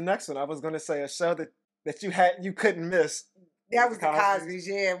 That was the next one. I was going to say a show that you couldn't miss. That was the Cosby's,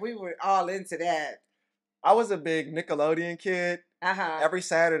 yeah. We were all into that. I was a big Nickelodeon kid. Every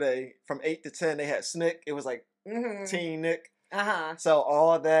Saturday from 8 to 10, they had Snick. It was like Teen Nick. So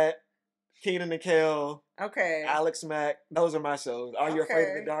all that, Keenan and Kel, Alex Mack, those are my shows. Are You Afraid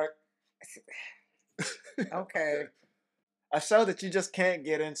of the Dark? Okay. A show that you just can't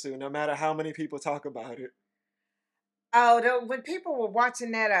get into, no matter how many people talk about it. Oh, when people were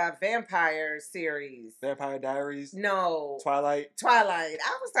watching that vampire series. Vampire Diaries? No. Twilight? I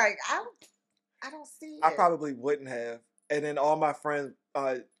was like, I don't see it. I probably wouldn't have. And then all my friends,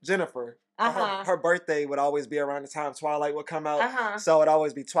 Jennifer, her birthday would always be around the time Twilight would come out. So it'd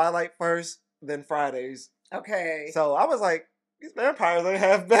always be Twilight first, then Fridays. Okay. So I was like, these vampires ain't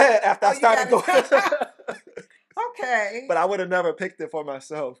half bad after I started going. Okay. But I would have never picked it for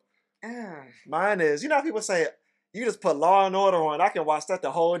myself. Mine is, you know how people say, you just put Law and Order on, I can watch that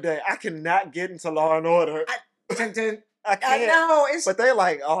the whole day. I cannot get into Law and Order. I can't. I know. But they're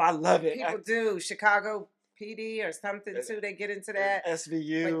like, oh, I love it. People do. Chicago PD or something too. They get into that.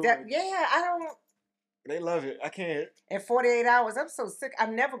 SVU. I don't. They love it. I can't. In 48 hours, I'm so sick.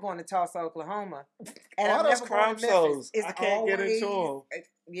 I'm never going to Tulsa, Oklahoma. And all those crime shows, I can't get into them.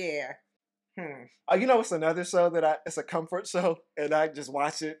 Yeah. You know what's another show that it's a comfort show, and I just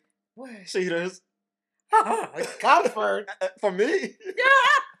watch it? What? Cheaters. Comfort? For me.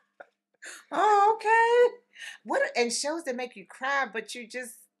 Yeah. Oh, okay. What? And shows that make you cry, but you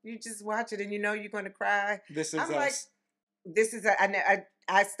just watch it and you know you're going to cry. This Is Us. Like, this is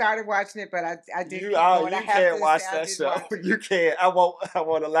I started watching it, but I didn't. You can't watch that show. You can't. I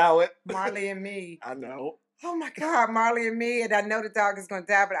won't allow it. Marley and Me. I know. Oh my God, Marley and Me, and I know the dog is gonna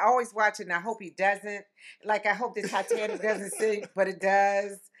die, but I always watch it and I hope he doesn't. Like I hope the Titanic doesn't sink, but it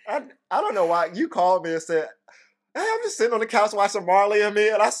does. I don't know why you called me and said, "Hey, I'm just sitting on the couch watching Marley and Me,"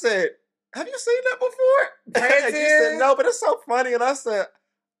 and I said, "Have you seen that before?" And you said, "No, but it's so funny," and I said,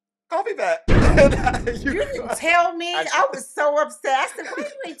 "Call me back." You didn't tell me. I was so upset. I said, "Why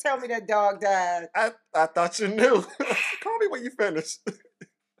you ain't tell me that dog died?" I thought you knew. Call me when you finish.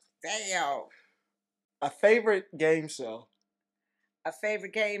 Damn. A favorite game show. A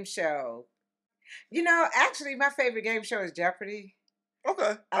favorite game show. You know, actually, my favorite game show is Jeopardy.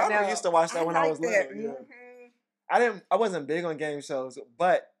 Okay, I used to watch that when I was little. Yeah. I wasn't big on game shows,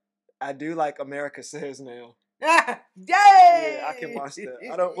 but I do like America Says now. Yay! Yeah, I can watch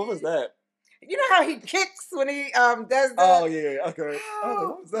that. What was that? You know how he kicks when he does that? Oh yeah, okay. Oh,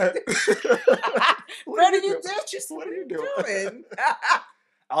 what was that? What are you doing? What are you doing?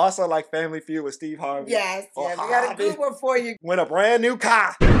 I also like Family Feud with Steve Harvey. Yes, we got a good one for you. Win a brand new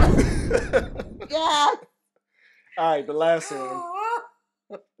car. Yeah. All right, the last one.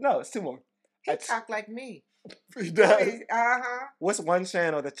 No, it's two more. He talk like me. He does. Uh-huh. What's one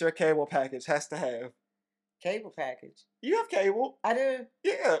channel that your cable package has to have? Cable package? You have cable. I do?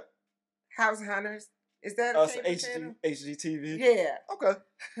 Yeah. House Hunters? Is that a cable channel? HGTV? Yeah. Okay.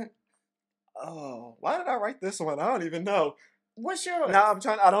 Oh, why did I write this one? I don't even know. What's yours? No,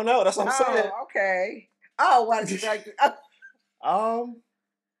 I don't know. That's what I'm saying. Oh, okay. Oh, why did you write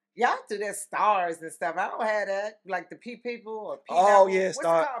y'all do that stars and stuff. I don't have that. Like the People or P Oh, yeah,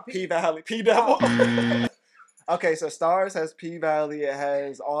 Star. P-Valley. P-Devil. Oh. Okay, so Stars has P-Valley. It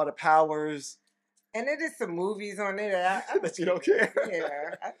has all the powers. And it is some movies on there that you don't care.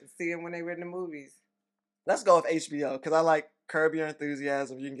 Yeah, I can see them when they were in the movies. Let's go with HBO because I like Curb Your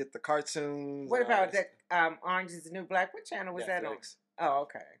Enthusiasm. You can get the cartoons. What about that Orange is the New Black? What channel was that on? Oh,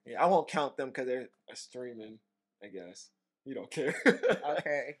 okay. Yeah, I won't count them because they're streaming, I guess. You don't care.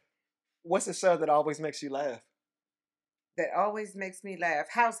 Okay. What's the show that always makes you laugh? That always makes me laugh?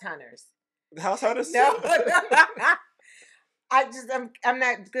 House Hunters. House Hunters? No. I'm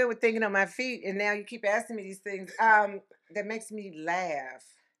not good with thinking on my feet, and now you keep asking me these things. That makes me laugh.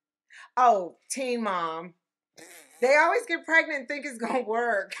 Oh, Teen Mom. They always get pregnant and think it's gonna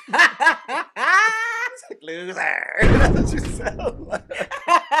work. Loser. That's what you sound like. It ain't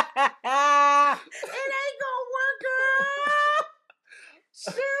gonna work, girl.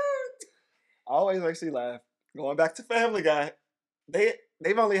 Shoot. Always makes me laugh. Going back to Family Guy.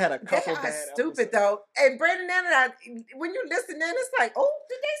 They've only had a couple bad stupid episodes. Though. And Brandon and I, when you listen in, it's like, oh,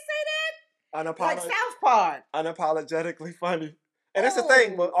 did they say that? Like South Park. Unapologetically funny. And that's the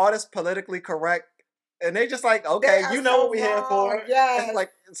thing, with all this politically correct, and they just like, okay, you know what we're here for. Yes. It's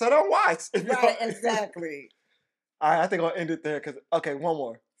like, so don't watch. Right, exactly. All right, I think I'll end it there because, okay, one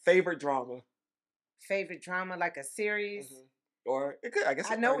more. Favorite drama. Favorite drama, like a series? Mm-hmm. Or it could, I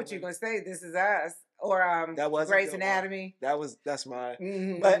guess. I know what you're gonna say. This Is Us, or that was Grey's Anatomy. That's mine.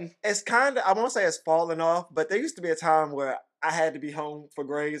 Mm-hmm. But it's kind of, I won't say it's fallen off, but there used to be a time where I had to be home for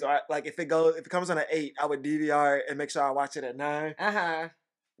Grey's, or like if it comes on at 8, I would DVR it and make sure I watch it at 9.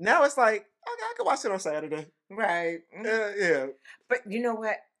 Now it's like, okay, I can watch it on Saturday. Right. Yeah. But you know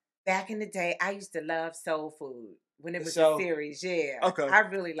what? Back in the day, I used to love Soul Food. When it was a series, yeah. Okay. I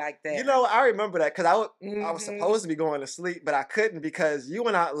really liked that. You know, I remember that because I was supposed to be going to sleep, but I couldn't because you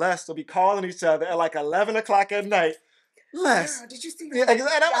and Aunt Les would be calling each other at like 11 o'clock at night. Les. Girl, did you see that? Yeah,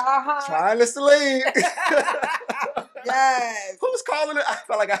 and I'm trying to sleep. Yes. Who's calling it? I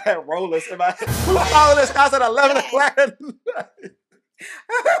felt like I had rollers in my head. Who's calling this house at 11 o'clock at night?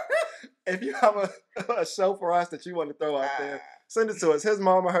 If you have a show for us that you want to throw out there, send it to us. His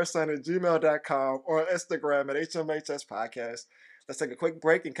mom or her son at gmail.com or on Instagram at HMHS Podcast. Let's take a quick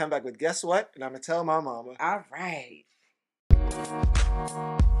break and come back with Guess What? And I'm going to tell my mama. All right.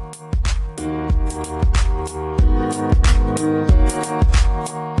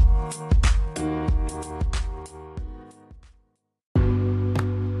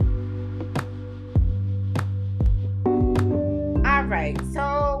 All right.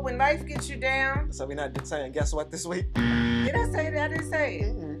 So when life gets you down. So we're not saying guess what this week? Did I say that? I didn't say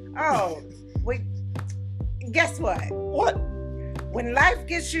it. Oh, wait. Guess what? What? When life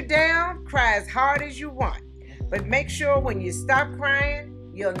gets you down, cry as hard as you want. But make sure when you stop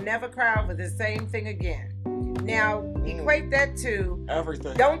crying, you'll never cry over the same thing again. Now, equate that to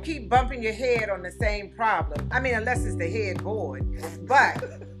everything. Don't keep bumping your head on the same problem. I mean, unless it's the headboard. But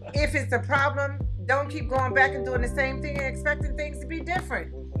if it's a problem, don't keep going back and doing the same thing and expecting things to be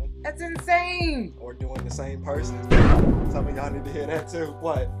different. That's insane. Or doing the same person. Some of y'all need to hear that too.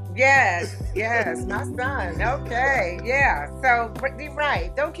 What? Yes, my son. Okay, yeah. So, you're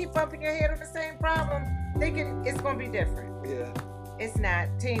right. Don't keep bumping your head on the same problem. thinking it's gonna be different. Yeah. It's not.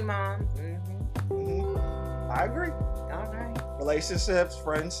 Teen mom. I agree. All right. Relationships,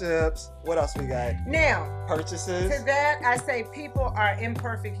 friendships. What else we got? Now, purchases. To that, I say people are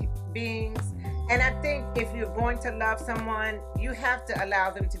imperfect beings. And I think if you're going to love someone, you have to allow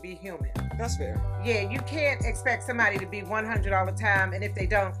them to be human. That's fair. Yeah, you can't expect somebody to be 100 all the time, and if they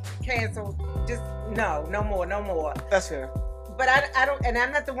don't, cancel. Just no more. That's fair. But I don't, and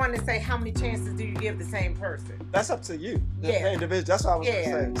I'm not the one to say how many chances do you give the same person. That's up to you, the individual. That's what I was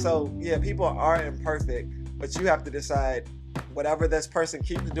going to say. So yeah, people are imperfect, but you have to decide whatever this person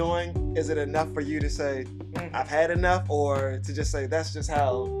keeps doing, is it enough for you to say, I've had enough, or to just say that's just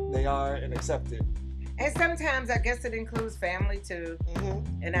how they are and accept it? And sometimes I guess it includes family too.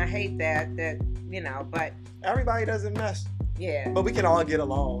 And I hate that, but everybody doesn't mesh. Yeah. But we can all get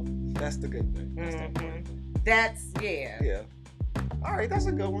along. That's the good thing. Yeah. All right, that's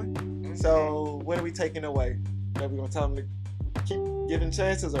a good one. Okay. So what are we taking away? Are we going to tell them to keep giving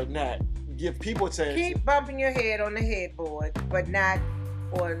chances or not? Give people chances. Keep bumping your head on the headboard, but not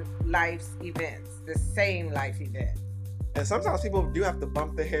on life's events, the same life event. And sometimes people do have to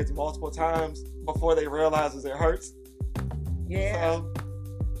bump their heads multiple times before they realize it hurts. Yeah. So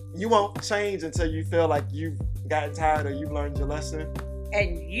you won't change until you feel like you've gotten tired or you've learned your lesson.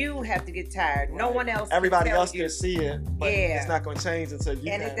 And you have to get tired. Right. No one else. Everybody else can see it, but it's not going to change until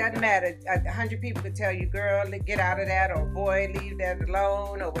you. And it doesn't matter. 100 people can tell you, "Girl, get out of that," or "Boy, leave that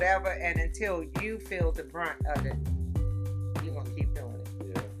alone," or whatever. And until you feel the brunt of it, you're gonna keep doing it.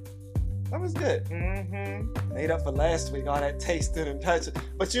 Yeah, that was good. Made up for last week, all that tasting and touching.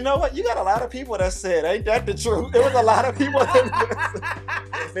 But you know what? You got a lot of people that said, "Ain't that the truth?" There was a lot of people that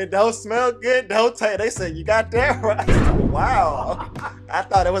if it don't smell good, don't taste. They said, "You got that right." Wow. I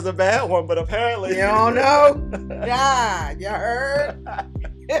thought it was a bad one, but apparently you don't know. Yeah, you heard.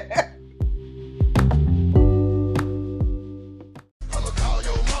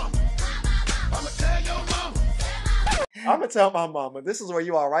 I'm gonna tell my mama. This is where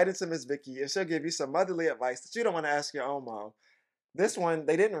you are right into Miss Vicky, and she'll give you some motherly advice that you don't want to ask your own mom. This one,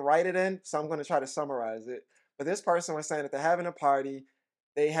 they didn't write it in, so I'm gonna try to summarize it. But this person was saying that they're having a party.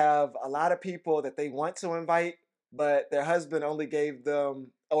 They have a lot of people that they want to invite, but their husband only gave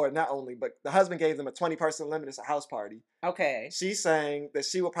them, or not only, but the husband gave them a 20-person limit. It's a house party. Okay. She's saying that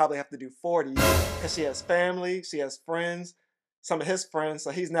she will probably have to do 40 because she has family, she has friends, some of his friends,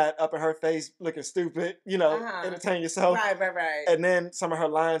 so he's not up in her face looking stupid, entertain yourself. Right. And then some of her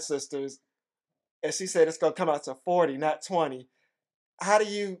line sisters, and she said it's going to come out to 40, not 20. How do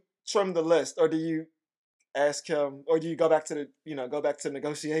you trim the list, or do you ask him, or do you go back to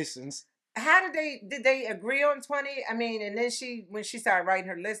negotiations? How did they agree on 20? I mean, and then when she started writing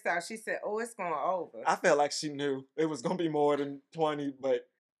her list out, she said, "Oh, it's going over." I felt like she knew it was going to be more than 20, but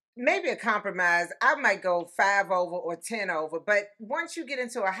maybe a compromise. I might go 5 over or 10 over, but once you get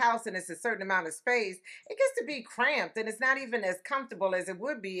into a house and it's a certain amount of space, it gets to be cramped, and it's not even as comfortable as it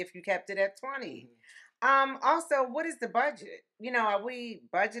would be if you kept it at 20. Also, what is the budget? Are we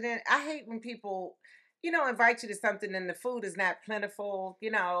budgeting? I hate when people invite you to something and the food is not plentiful,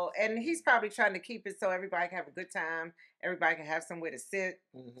 and he's probably trying to keep it so everybody can have a good time. Everybody can have somewhere to sit.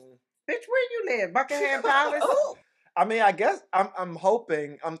 Bitch, where you live? Buckingham Palace? I mean, I guess I'm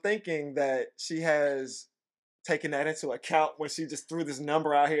thinking that she has taken that into account when she just threw this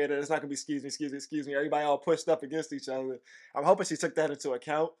number out here that it's not going to be excuse me, everybody all pushed up against each other. I'm hoping she took that into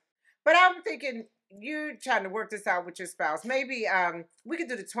account. But I'm thinking you trying to work this out with your spouse. Maybe we could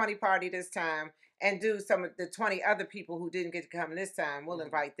do the 20 party this time and do some of the 20 other people who didn't get to come this time. We'll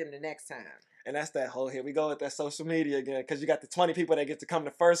invite them the next time. And that's that whole, here we go with that social media again, because you got the 20 people that get to come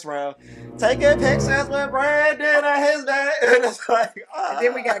the first round, taking pictures with Brandon and his dad, and it's like, and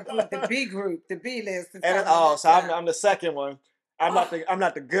then we got the B group, the B list. And so I'm the second one. I'm not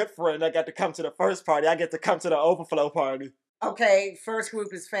the good friend that got to come to the first party. I get to come to the overflow party. Okay, first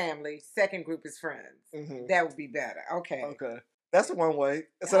group is family, second group is friends. That would be better. Okay. That's the one way.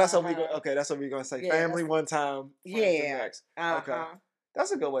 So that's what we go. Okay, that's what we're gonna say. Family one time. Next. Okay.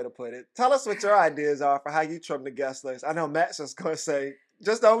 That's a good way to put it. Tell us what your ideas are for how you trim the guest list. I know Matt's just going to say,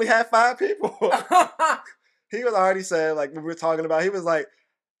 just only have 5 people. He was already saying, like, when we were talking about, he was like,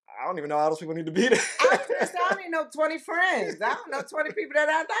 I don't even know how those people need to be there. I don't even know 20 friends. I don't know 20 people that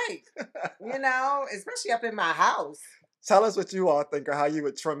I like. Especially up in my house. Tell us what you all think, or how you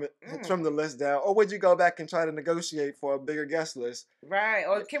would trim the list down. Or would you go back and try to negotiate for a bigger guest list? Right.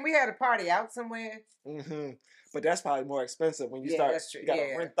 Or can we have a party out somewhere? But that's probably more expensive when you start. You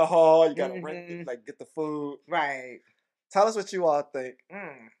gotta rent the hall. You gotta rent get the food. Right. Tell us what you all think.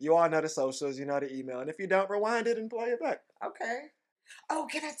 You all know the socials. You know the email. And if you don't, rewind it and play it back. Okay. Oh,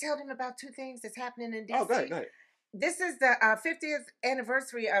 can I tell them about two things that's happening in DC? Oh, go ahead, go ahead. This is the 50th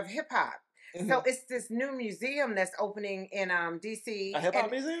anniversary of hip hop. Mm-hmm. So it's this new museum that's opening in DC. A hip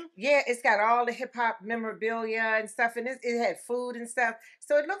hop museum? Yeah, it's got all the hip hop memorabilia and stuff, and it had food and stuff.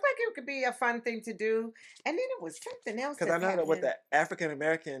 So it looked like it could be a fun thing to do. And then it was something else. Because I know that with the African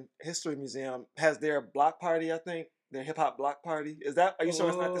American History Museum has their block party, I think. Their hip hop block party. Are you sure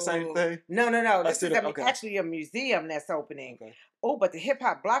it's not the same thing? No. This is actually a museum that's opening. Okay. Oh, but the hip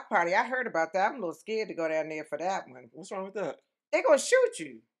hop block party, I heard about that. I'm a little scared to go down there for that one. What's wrong with that? They're going to shoot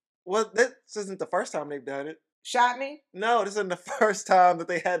you. Well, this isn't the first time they've done it. Shot me? No, this isn't the first time that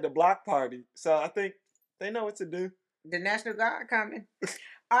they had the block party. So I think they know what to do. The National Guard coming.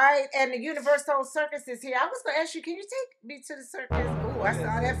 All right, and the Universal Circus is here. I was going to ask you, can you take me to the circus? Oh, I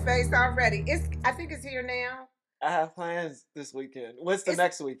saw that face already. I think it's here now. I have plans this weekend. What's the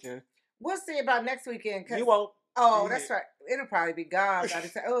next weekend? We'll see about next weekend. You won't. Oh, that's right. It'll probably be gone by the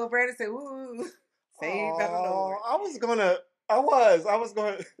time. Oh, Brandon said, ooh. Save the Lord. I was going to. I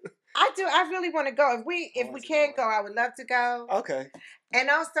really want to go. If we can't go, I would love to go. Okay. And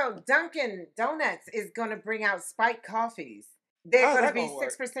also, Dunkin' Donuts is going to bring out spiked coffees. They're going to be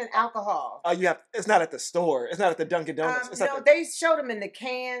 6% alcohol. Oh, it's not at the store. It's not at the Dunkin' Donuts. They showed them in the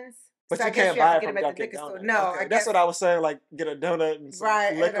cans. But so you can't buy it from Dunkin' Donuts. No, okay. That's what I was saying. Like, get a donut and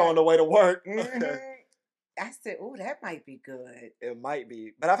some liquor on the way to work. Mm-hmm. I said, "Oh, that might be good." It might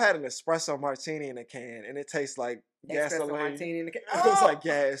be, but I've had an espresso martini in a can, and it tastes like gasoline. Espresso martini in a can. Oh! It's like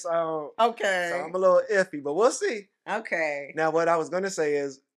gas. Okay. So I'm a little iffy, but we'll see. Okay. Now, what I was going to say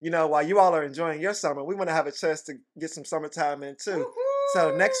is, while you all are enjoying your summer, we want to have a chance to get some summertime in too. Woo-hoo!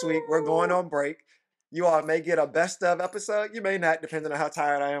 So next week we're going on break. You all may get a best of episode. You may not, depending on how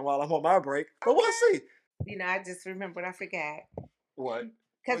tired I am while I'm on my break. But we'll see. I just remembered. I forgot. What?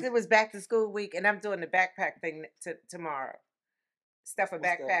 Because it was back to school week, and I'm doing the backpack thing tomorrow. Stuff a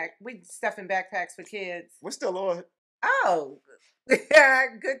backpack. We stuffing backpacks for kids. We're still on. Oh,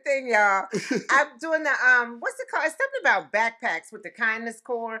 good thing, y'all. I'm doing the what's it called? It's something about backpacks with the Kindness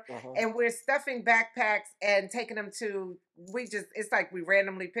Corps, and we're stuffing backpacks and taking them to. It's like we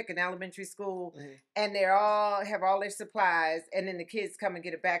randomly pick an elementary school, and they all have all their supplies, and then the kids come and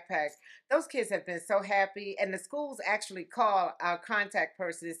get a backpack. Those kids have been so happy, and the schools actually call our contact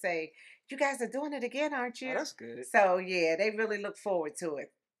person and say, "You guys are doing it again, aren't you?" Oh, that's good. So yeah, they really look forward to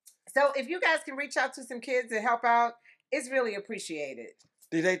it. So if you guys can reach out to some kids and help out, it's really appreciated.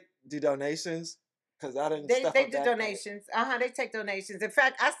 Do they do donations? Because I didn't. They do donations. They take donations. In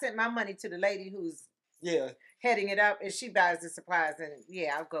fact, I sent my money to the lady who's heading it up, and she buys the supplies. And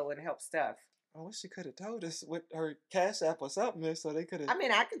I'll go and help stuff. I wish she could have told us with her Cash App or something, so they could have. I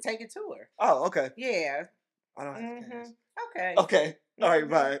mean, I can take it to her. Oh, okay. Yeah. I don't have cash. Okay. Okay. All right.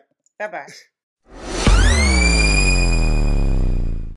 Bye. Bye.